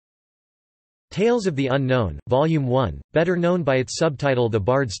Tales of the Unknown, Volume 1, better known by its subtitle The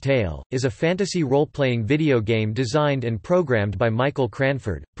Bard's Tale, is a fantasy role-playing video game designed and programmed by Michael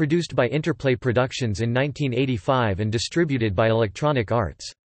Cranford, produced by Interplay Productions in 1985 and distributed by Electronic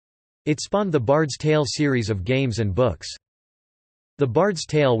Arts. It spawned the Bard's Tale series of games and books. The Bard's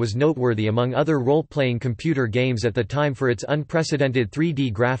Tale was noteworthy among other role-playing computer games at the time for its unprecedented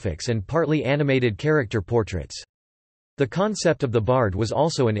 3D graphics and partly animated character portraits. The concept of the Bard was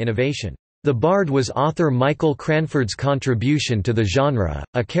also an innovation. The Bard was author Michael Cranford's contribution to the genre,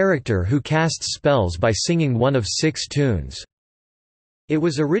 a character who casts spells by singing one of 6 tunes. It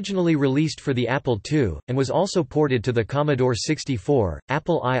was originally released for the Apple II, and was also ported to the Commodore 64,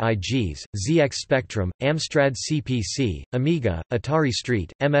 Apple IIGs, ZX Spectrum, Amstrad CPC, Amiga, Atari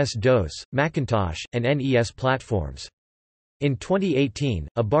ST, MS-DOS, Macintosh, and NES platforms. In 2018,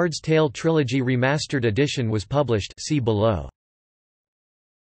 a Bard's Tale Trilogy Remastered Edition was published, see below.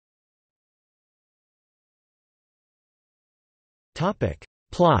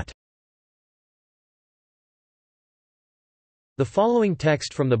 Plot. The following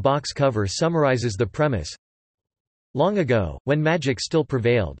text from the box cover summarizes the premise. Long ago, when magic still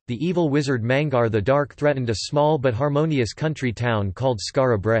prevailed, the evil wizard Mangar the Dark threatened a small but harmonious country town called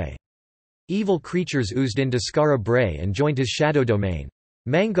Skara Brae. Evil creatures oozed into Skara Brae and joined his shadow domain.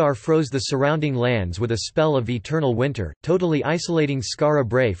 Mangar froze the surrounding lands with a spell of eternal winter, totally isolating Skara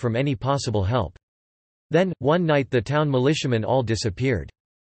Brae from any possible help. Then, one night the town militiamen all disappeared.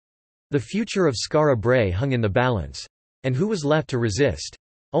 The future of Skara Brae hung in the balance. And who was left to resist?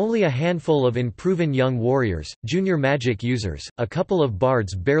 Only a handful of unproven young warriors, junior magic users, a couple of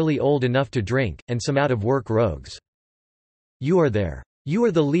bards barely old enough to drink, and some out-of-work rogues. You are there. You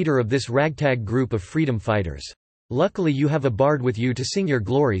are the leader of this ragtag group of freedom fighters. Luckily you have a bard with you to sing your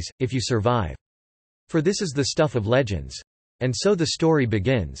glories, if you survive. For this is the stuff of legends. And so the story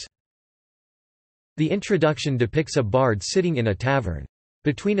begins. The introduction depicts a bard sitting in a tavern.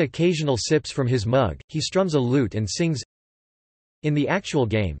 Between occasional sips from his mug, he strums a lute and sings. In the actual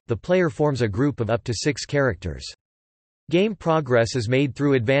game, the player forms a group of up to 6 characters. Game progress is made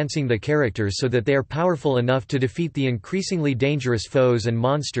through advancing the characters so that they are powerful enough to defeat the increasingly dangerous foes and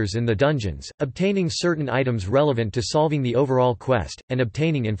monsters in the dungeons, obtaining certain items relevant to solving the overall quest, and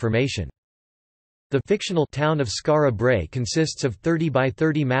obtaining information. The fictional town of Skara Brae consists of 30 by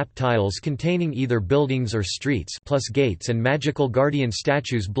 30 map tiles containing either buildings or streets plus gates and magical guardian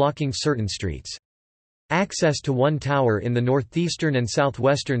statues blocking certain streets. Access to one tower in the northeastern and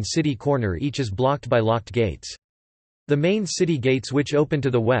southwestern city corner each is blocked by locked gates. The main city gates which open to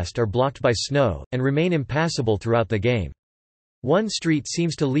the west are blocked by snow, and remain impassable throughout the game. One street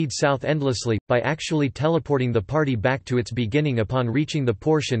seems to lead south endlessly, by actually teleporting the party back to its beginning upon reaching the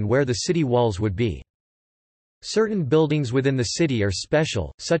portion where the city walls would be. Certain buildings within the city are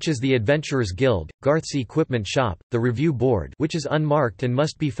special, such as the Adventurers Guild, Garth's Equipment Shop, the Review Board which is unmarked and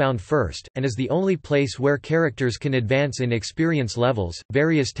must be found first, and is the only place where characters can advance in experience levels,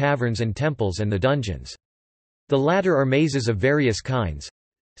 various taverns and temples and the dungeons. The latter are mazes of various kinds.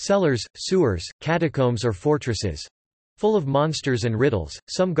 Cellars, sewers, catacombs or fortresses. Full of monsters and riddles,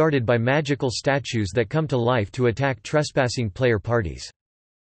 some guarded by magical statues that come to life to attack trespassing player parties.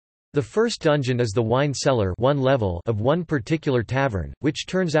 The first dungeon is the wine cellar, one level of one particular tavern, which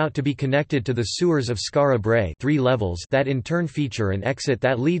turns out to be connected to the sewers of Skara Brae, 3 levels that in turn feature an exit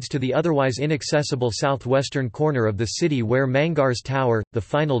that leads to the otherwise inaccessible southwestern corner of the city where Mangar's Tower, the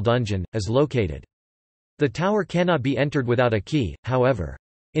final dungeon, is located. The tower cannot be entered without a key, however.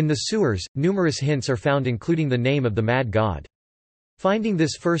 In the sewers, numerous hints are found including the name of the mad god. Finding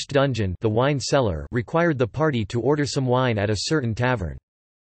this first dungeon, the wine cellar, required the party to order some wine at a certain tavern.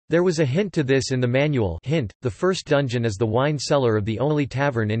 There was a hint to this in the manual. Hint: the first dungeon is the wine cellar of the only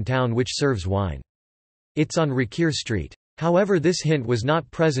tavern in town which serves wine. It's on Rakir Street. However, this hint was not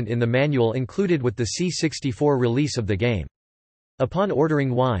present in the manual included with the C64 release of the game. Upon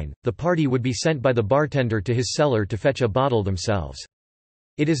ordering wine, the party would be sent by the bartender to his cellar to fetch a bottle themselves.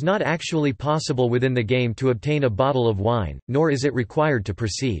 It is not actually possible within the game to obtain a bottle of wine, nor is it required to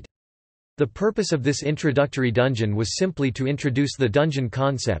proceed. The purpose of this introductory dungeon was simply to introduce the dungeon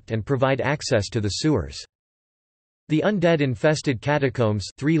concept and provide access to the sewers. The undead-infested catacombs,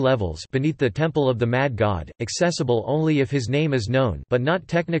 3 levels beneath the Temple of the Mad God, accessible only if his name is known but not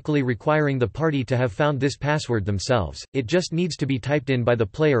technically requiring the party to have found this password themselves, it just needs to be typed in by the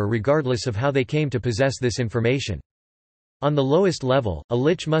player regardless of how they came to possess this information. On the lowest level, a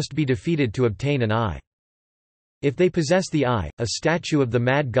lich must be defeated to obtain an eye. If they possess the eye, a statue of the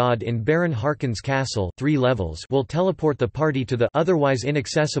Mad God in Baron Harkon's castle 3 levels will teleport the party to the otherwise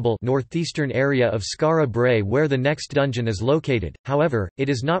inaccessible northeastern area of Skara Brae where the next dungeon is located. However, it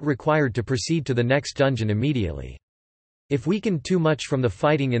is not required to proceed to the next dungeon immediately. If weakened too much from the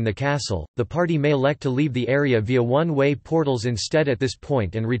fighting in the castle, the party may elect to leave the area via one-way portals instead at this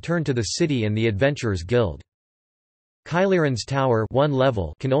point and return to the city and the Adventurers Guild. Kyliran's Tower 1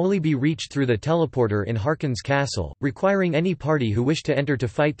 level can only be reached through the teleporter in Harkon's castle, requiring any party who wish to enter to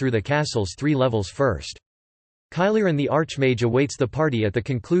fight through the castle's 3 levels first. Kyliran the Archmage awaits the party at the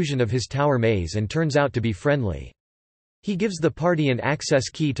conclusion of his tower maze and turns out to be friendly. He gives the party an access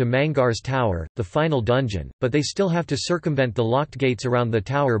key to Mangar's Tower, the final dungeon, but they still have to circumvent the locked gates around the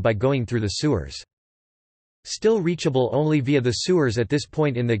tower by going through the sewers. Still reachable only via the sewers at this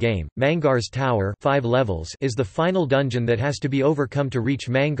point in the game, Mangar's Tower 5 levels is the final dungeon that has to be overcome to reach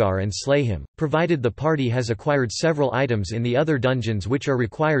Mangar and slay him, provided the party has acquired several items in the other dungeons which are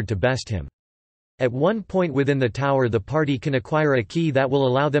required to best him. At one point within the tower the party can acquire a key that will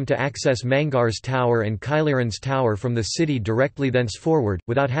allow them to access Mangar's Tower and Kyliran's Tower from the city directly thenceforward,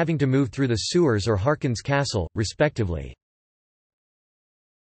 without having to move through the sewers or Harkon's castle, respectively.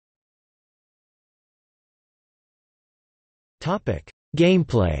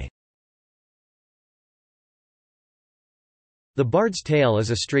 Gameplay. The Bard's Tale is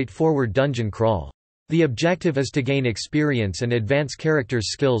a straightforward dungeon crawl. The objective is to gain experience and advance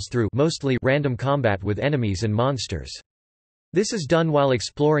characters' skills through mostly random combat with enemies and monsters. This is done while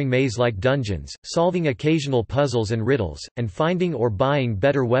exploring maze-like dungeons, solving occasional puzzles and riddles, and finding or buying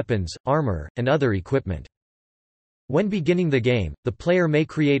better weapons, armor, and other equipment. When beginning the game, the player may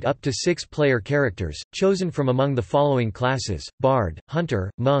create up to 6 player characters, chosen from among the following classes: Bard,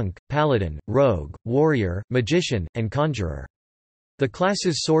 Hunter, Monk, Paladin, Rogue, Warrior, Magician, and Conjurer. The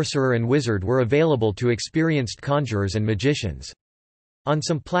classes Sorcerer and Wizard were available to experienced conjurers and magicians. On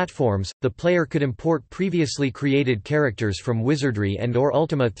some platforms, the player could import previously created characters from Wizardry and/or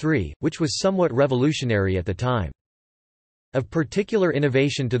Ultima 3, which was somewhat revolutionary at the time. Of particular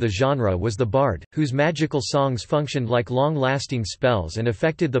innovation to the genre was the Bard, whose magical songs functioned like long-lasting spells and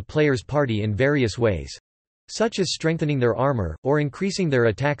affected the player's party in various ways, such as strengthening their armor, or increasing their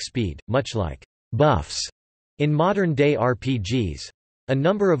attack speed, much like buffs in modern-day RPGs. A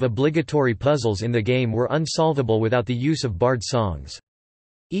number of obligatory puzzles in the game were unsolvable without the use of Bard songs.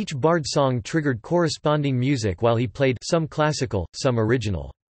 Each Bard song triggered corresponding music while he played, some classical, some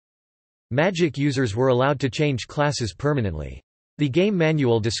original. Magic users were allowed to change classes permanently. The game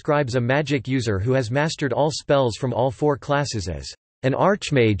manual describes a magic user who has mastered all spells from all 4 classes as an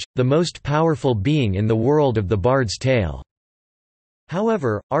Archmage, the most powerful being in the world of the Bard's Tale.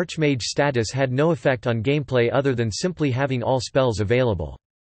 However, Archmage status had no effect on gameplay other than simply having all spells available.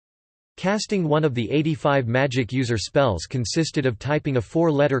 Casting one of the 85 magic user spells consisted of typing a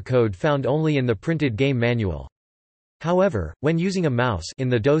 4-letter code found only in the printed game manual. However, when using a mouse in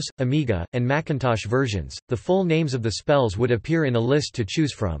the DOS, Amiga, and Macintosh versions, the full names of the spells would appear in a list to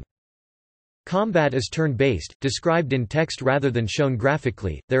choose from. Combat is turn-based, described in text rather than shown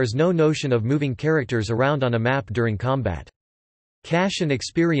graphically. There is no notion of moving characters around on a map during combat. Cash and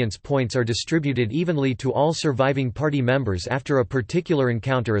experience points are distributed evenly to all surviving party members after a particular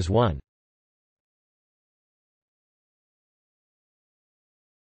encounter is won.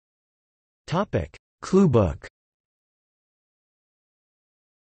 Cluebook.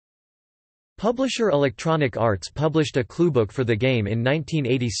 Publisher Electronic Arts published a cluebook for the game in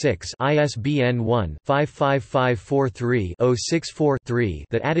 1986, ISBN 1-55543-064-3,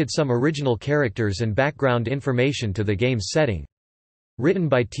 that added some original characters and background information to the game's setting. Written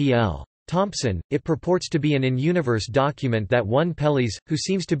by T.L. Thompson, it purports to be an in-universe document that one Peles, who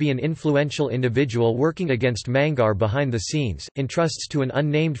seems to be an influential individual working against Mangar behind the scenes, entrusts to an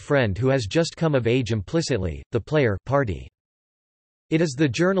unnamed friend who has just come of age implicitly, the player party. It is the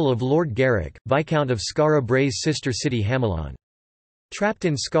journal of Lord Garrick, Viscount of Skara Brae's sister city Hamelon. Trapped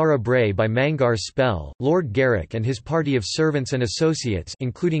in Skara Brae by Mangar's spell, Lord Garrick and his party of servants and associates,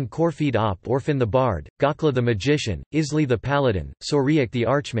 including Corfeed Op Orphan the Bard, Gokla the Magician, Isli the Paladin, Soriak the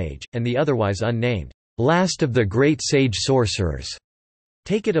Archmage, and the otherwise unnamed last of the great sage sorcerers,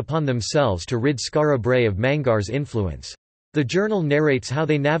 take it upon themselves to rid Skara Brae of Mangar's influence. The journal narrates how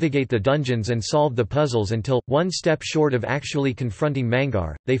they navigate the dungeons and solve the puzzles until, one step short of actually confronting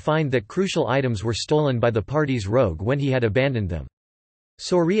Mangar, they find that crucial items were stolen by the party's rogue when he had abandoned them.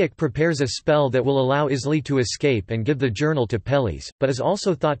 Soriak prepares a spell that will allow Isli to escape and give the journal to Peles, but is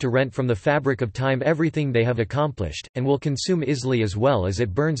also thought to rent from the fabric of time everything they have accomplished, and will consume Isli as well as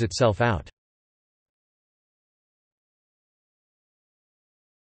it burns itself out.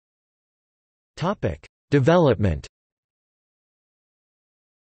 Development.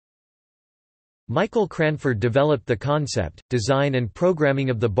 Michael Cranford developed the concept, design and programming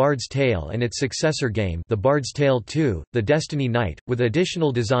of The Bard's Tale and its successor game The Bard's Tale 2, The Destiny Knight, with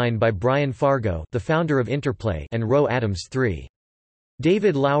additional design by Brian Fargo, the founder of Interplay, and Roe Adams III.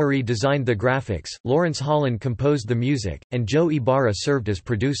 David Lowery designed the graphics, Lawrence Holland composed the music, and Joe Ibarra served as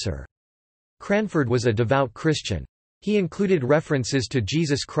producer. Cranford was a devout Christian. He included references to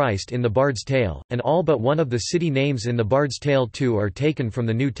Jesus Christ in The Bard's Tale, and all but one of the city names in The Bard's Tale 2 are taken from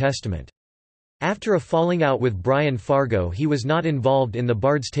the New Testament. After a falling out with Brian Fargo, he was not involved in The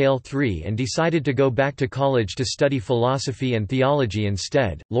Bard's Tale 3 and decided to go back to college to study philosophy and theology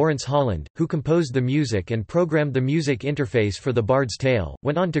instead. Lawrence Holland, who composed the music and programmed the music interface for The Bard's Tale,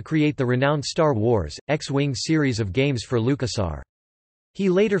 went on to create the renowned Star Wars, X-Wing series of games for LucasArts. He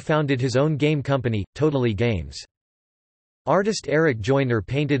later founded his own game company, Totally Games. Artist Eric Joyner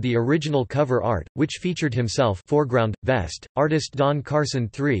painted the original cover art, which featured himself foreground, vest, artist Don Carson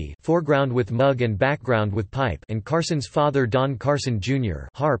III foreground with mug and background with pipe and Carson's father Don Carson Jr.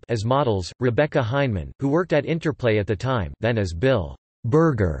 harp as models. Rebecca Heinemann, who worked at Interplay at the time, then as Bill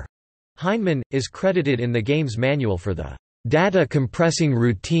Burger Heinemann, is credited in the game's manual for the data compressing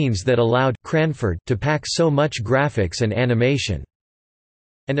routines that allowed Cranford to pack so much graphics and animation,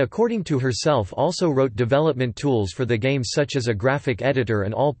 and according to herself also wrote development tools for the game such as a graphic editor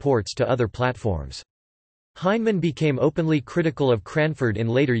and all ports to other platforms. Heinemann became openly critical of Cranford in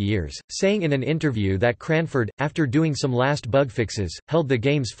later years, saying in an interview that Cranford, after doing some last bug fixes, held the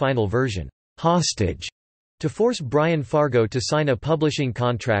game's final version hostage to force Brian Fargo to sign a publishing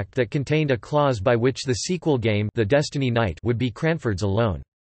contract that contained a clause by which the sequel game The Destiny Knight would be Cranford's alone.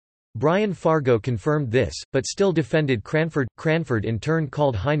 Brian Fargo confirmed this, but still defended Cranford. Cranford in turn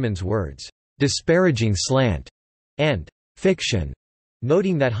called Heinemann's words, "disparaging slant" and "fiction,"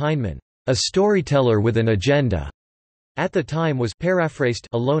 noting that Heinemann, "a storyteller with an agenda," at the time was paraphrased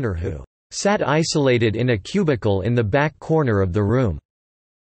a loner who "sat isolated in a cubicle in the back corner of the room,"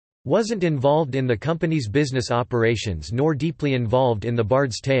 wasn't involved in the company's business operations nor deeply involved in The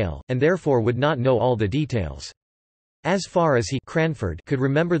Bard's Tale, and therefore would not know all the details. As far as he Cranford could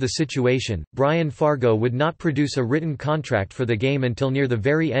remember the situation, Brian Fargo would not produce a written contract for the game until near the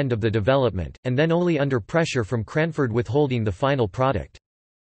very end of the development, and then only under pressure from Cranford withholding the final product.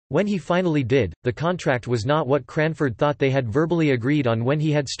 When he finally did, the contract was not what Cranford thought they had verbally agreed on when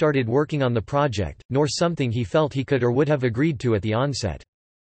he had started working on the project, nor something he felt he could or would have agreed to at the onset.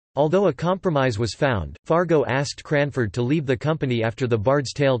 Although a compromise was found, Fargo asked Cranford to leave the company after The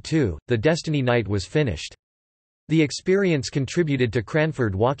Bard's Tale 2, The Destiny Knight was finished. The experience contributed to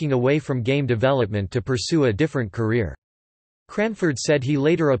Cranford walking away from game development to pursue a different career. Cranford said he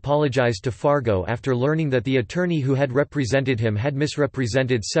later apologized to Fargo after learning that the attorney who had represented him had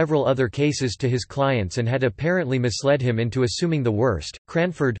misrepresented several other cases to his clients and had apparently misled him into assuming the worst.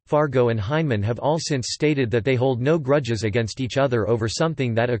 Cranford, Fargo, and Heinemann have all since stated that they hold no grudges against each other over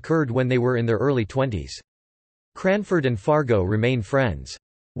something that occurred when they were in their early 20s. Cranford and Fargo remain friends.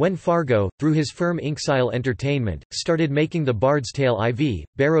 When Fargo, through his firm Inxile Entertainment, started making The Bard's Tale IV,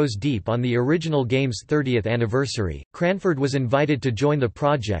 Barrows Deep on the original game's 30th anniversary, Cranford was invited to join the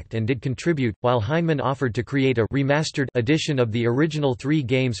project and did contribute, while Heinemann offered to create a remastered edition of the original 3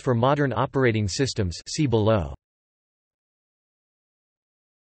 games for modern operating systems. See below.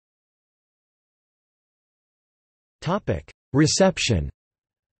 Reception.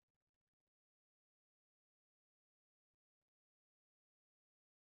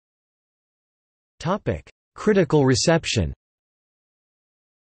 Critical reception.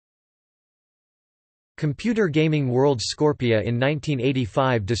 Computer Gaming World Scorpia in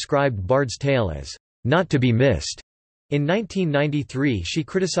 1985 described Bard's Tale as not to be missed. In 1993 she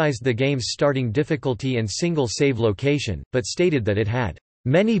criticized the game's starting difficulty and single save location, but stated that it had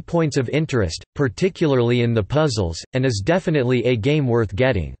many points of interest, particularly in the puzzles, and is definitely a game worth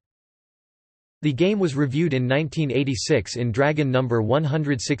getting. The game was reviewed in 1986 in Dragon No.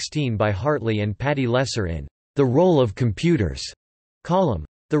 116 by Hartley and Patty Lesser in The Role of Computers column.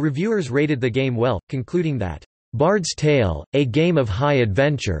 The reviewers rated the game well, concluding that Bard's Tale, a game of high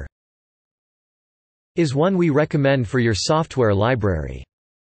adventure, is one we recommend for your software library.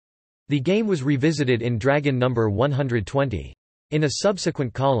 The game was revisited in Dragon No. 120. In a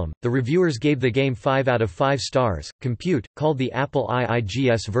subsequent column, the reviewers gave the game 5 out of 5 stars. Compute, called the Apple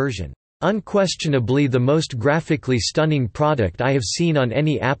IIGS version unquestionably the most graphically stunning product I have seen on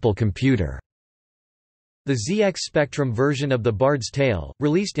any Apple computer. The ZX Spectrum version of The Bard's Tale,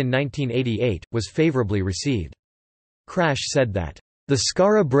 released in 1988, was favorably received. Crash said that, The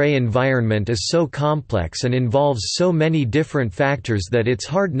Skara Brae environment is so complex and involves so many different factors that it's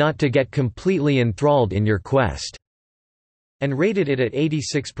hard not to get completely enthralled in your quest," and rated it at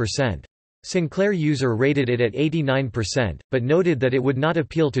 86%. Sinclair user rated it at 89%, but noted that it would not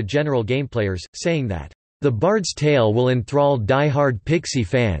appeal to general gameplayers, saying that, "The Bard's Tale will enthrall die-hard Pixie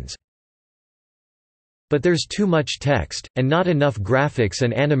fans, but there's too much text, and not enough graphics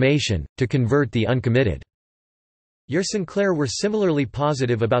and animation, to convert the uncommitted." Your Sinclair were similarly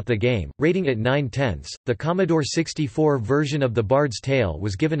positive about the game, rating it 9/10. The Commodore 64 version of The Bard's Tale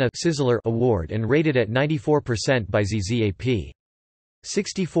was given a Sizzler award and rated at 94% by ZZAP.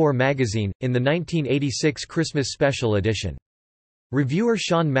 64 magazine, in the 1986 Christmas Special Edition. Reviewer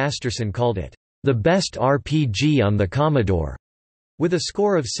Sean Masterson called it, "the best RPG on the Commodore," with a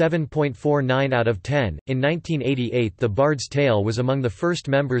score of 7.49 out of 10. In 1988, The Bard's Tale was among the first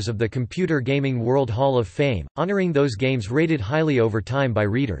members of the Computer Gaming World Hall of Fame, honoring those games rated highly over time by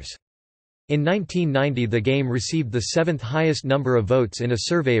readers. In 1990, the game received the 7th highest number of votes in a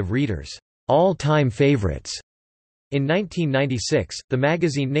survey of readers' all-time favorites. In 1996, the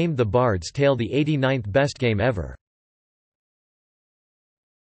magazine named The Bard's Tale the 89th best game ever.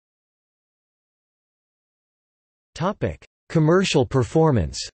 Commercial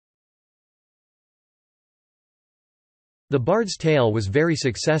performance. The Bard's Tale was very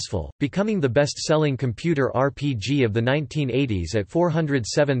successful, becoming the best-selling computer RPG of the 1980s at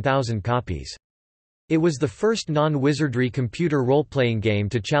 407,000 copies. It was the first non-Wizardry computer role-playing game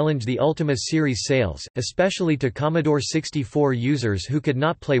to challenge the Ultima series sales, especially to Commodore 64 users who could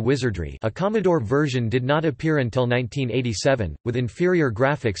not play Wizardry. A Commodore version did not appear until 1987, with inferior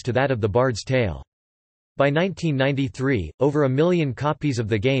graphics to that of The Bard's Tale. By 1993, over 1 million copies of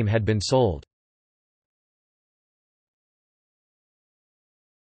the game had been sold.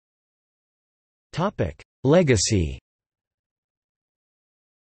 Legacy.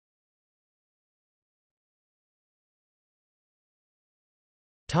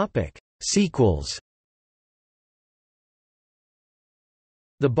 Sequels.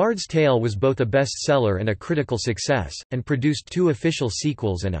 The Bard's Tale was both a bestseller and a critical success, and produced 2 official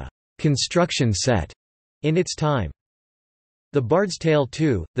sequels and a construction set in its time. The Bard's Tale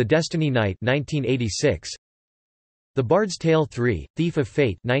 2, The Destiny Knight 1986. The Bard's Tale 3, Thief of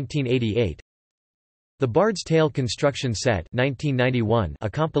Fate 1988. The Bard's Tale Construction Set 1991, a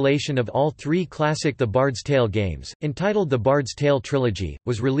compilation of all 3 classic The Bard's Tale games, entitled The Bard's Tale Trilogy,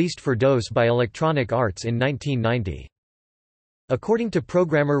 was released for DOS by Electronic Arts in 1990. According to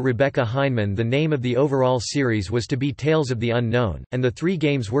programmer Rebecca Heinemann, the name of the overall series was to be Tales of the Unknown, and the 3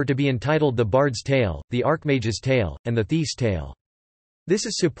 games were to be entitled The Bard's Tale, The Archmage's Tale, and The Thief's Tale. This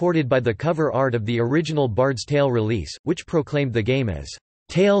is supported by the cover art of the original Bard's Tale release, which proclaimed the game as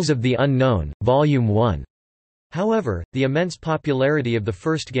Tales of the Unknown, Volume 1. However, the immense popularity of the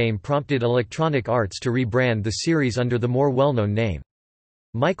first game prompted Electronic Arts to rebrand the series under the more well-known name.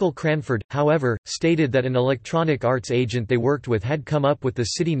 Michael Cranford, however, stated that an Electronic Arts agent they worked with had come up with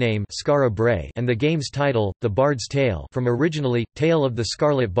the city name Skara Brae and the game's title, The Bard's Tale, from originally, Tale of the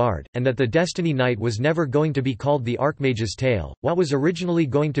Scarlet Bard, and that the Destiny Knight was never going to be called The Archmage's Tale. What was originally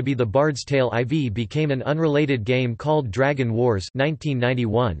going to be The Bard's Tale IV became an unrelated game called Dragon Wars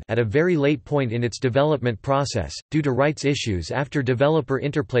 1991 at a very late point in its development process, due to rights issues after developer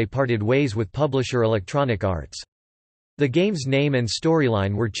Interplay parted ways with publisher Electronic Arts. The game's name and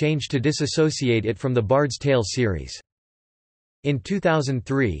storyline were changed to disassociate it from the Bard's Tale series. In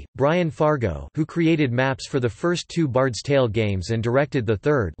 2003, Brian Fargo, who created maps for the first 2 Bard's Tale games and directed the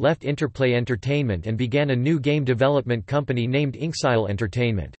third, left Interplay Entertainment and began a new game development company named Inxile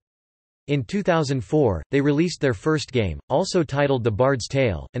Entertainment. In 2004, they released their first game, also titled The Bard's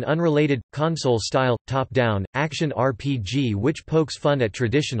Tale, an unrelated, console-style, top-down, action RPG which pokes fun at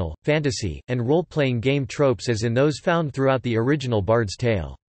traditional, fantasy, and role-playing game tropes as in those found throughout the original Bard's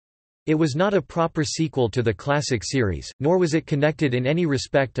Tale. It was not a proper sequel to the classic series, nor was it connected in any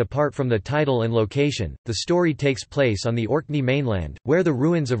respect apart from the title and location. The story takes place on the Orkney mainland, where the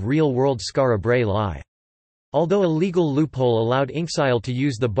ruins of real-world Skara Brae lie. Although a legal loophole allowed Inxile to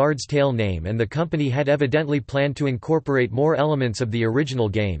use the Bard's Tale name and the company had evidently planned to incorporate more elements of the original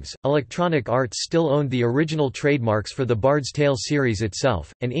games, Electronic Arts still owned the original trademarks for the Bard's Tale series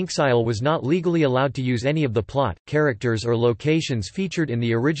itself, and Inxile was not legally allowed to use any of the plot, characters or locations featured in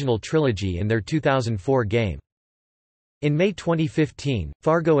the original trilogy in their 2004 game. In May 2015,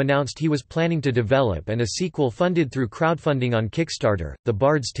 Fargo announced he was planning to develop a sequel funded through crowdfunding on Kickstarter, The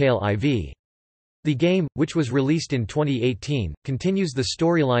Bard's Tale IV. The game, which was released in 2018, continues the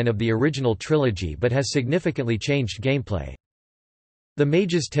storyline of the original trilogy but has significantly changed gameplay. The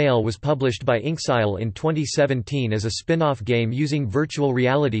Mage's Tale was published by Inxile in 2017 as a spin-off game using virtual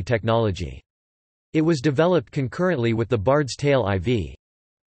reality technology. It was developed concurrently with The Bard's Tale IV.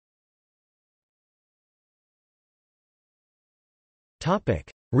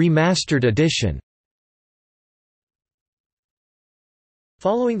 Remastered Edition.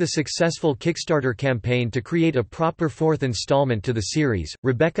 Following the successful Kickstarter campaign to create a proper fourth installment to the series,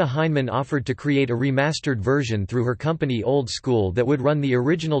 Rebecca Heinemann offered to create a remastered version through her company Old School that would run the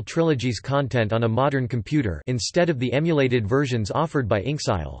original trilogy's content on a modern computer instead of the emulated versions offered by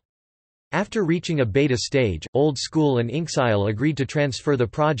Inxile. After reaching a beta stage, Old School and Inxile agreed to transfer the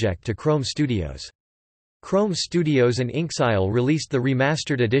project to Chrome Studios. Chrome Studios and Inxile released the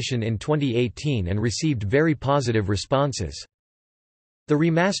Remastered Edition in 2018 and received very positive responses. The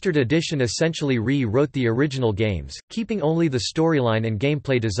Remastered Edition essentially re-wrote the original games, keeping only the storyline and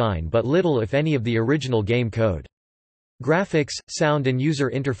gameplay design but little if any of the original game code. Graphics, sound and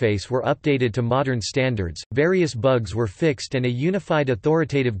user interface were updated to modern standards, various bugs were fixed and a unified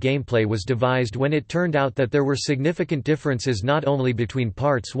authoritative gameplay was devised when it turned out that there were significant differences not only between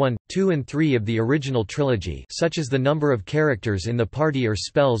parts 1, 2 and 3 of the original trilogy, such as the number of characters in the party or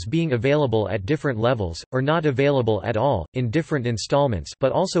spells being available at different levels, or not available at all, in different installments,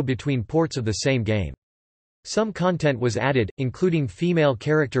 but also between ports of the same game. Some content was added, including female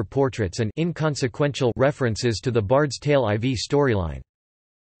character portraits and inconsequential references to the Bard's Tale IV storyline.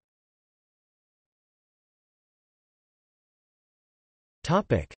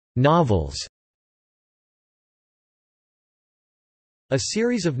 Topic: Novels. A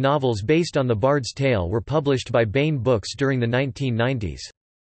series of novels based on the Bard's Tale were published by Baen Books during the 1990s.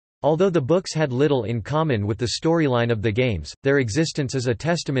 Although the books had little in common with the storyline of the games, their existence is a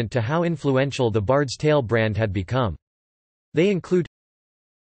testament to how influential the Bard's Tale brand had become. They include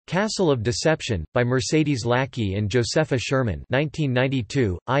Castle of Deception, by Mercedes Lackey and Josepha Sherman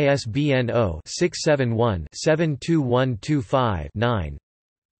 1992, ISBN 0-671-72125-9.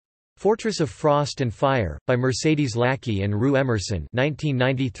 Fortress of Frost and Fire, by Mercedes Lackey and Rue Emerson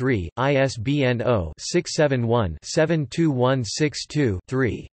 1993, ISBN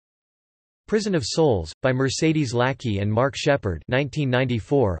 0-671-72162-3. Prison of Souls, by Mercedes Lackey and Mark Shepard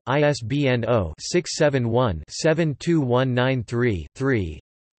 1994, ISBN 0-671-72193-3.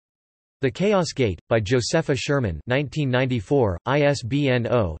 The Chaos Gate, by Josepha Sherman 1994, ISBN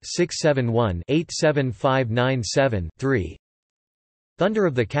 0-671-87597-3. Thunder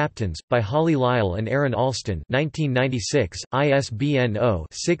of the Captains, by Holly Lyle and Aaron Alston 1996, ISBN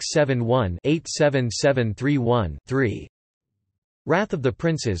 0-671-87731-3. Wrath of the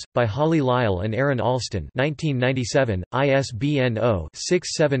Princes, by Holly Lyle and Aaron Alston 1997, ISBN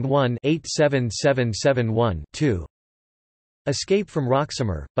 0-671-87771-2. Escape from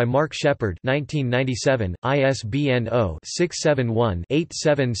Roxhammer, by Mark Shepard 1997, ISBN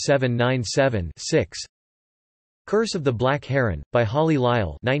 0-671-87797-6. Curse of the Black Heron, by Holly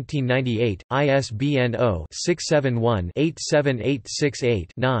Lyle 1998, ISBN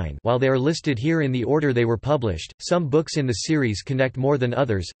 0-671-87868-9. While they are listed here in the order they were published, some books in the series connect more than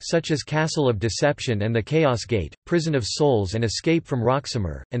others, such as Castle of Deception and the Chaos Gate, Prison of Souls and Escape from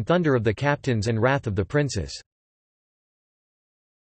Roxhammer, and Thunder of the Captains and Wrath of the Princes.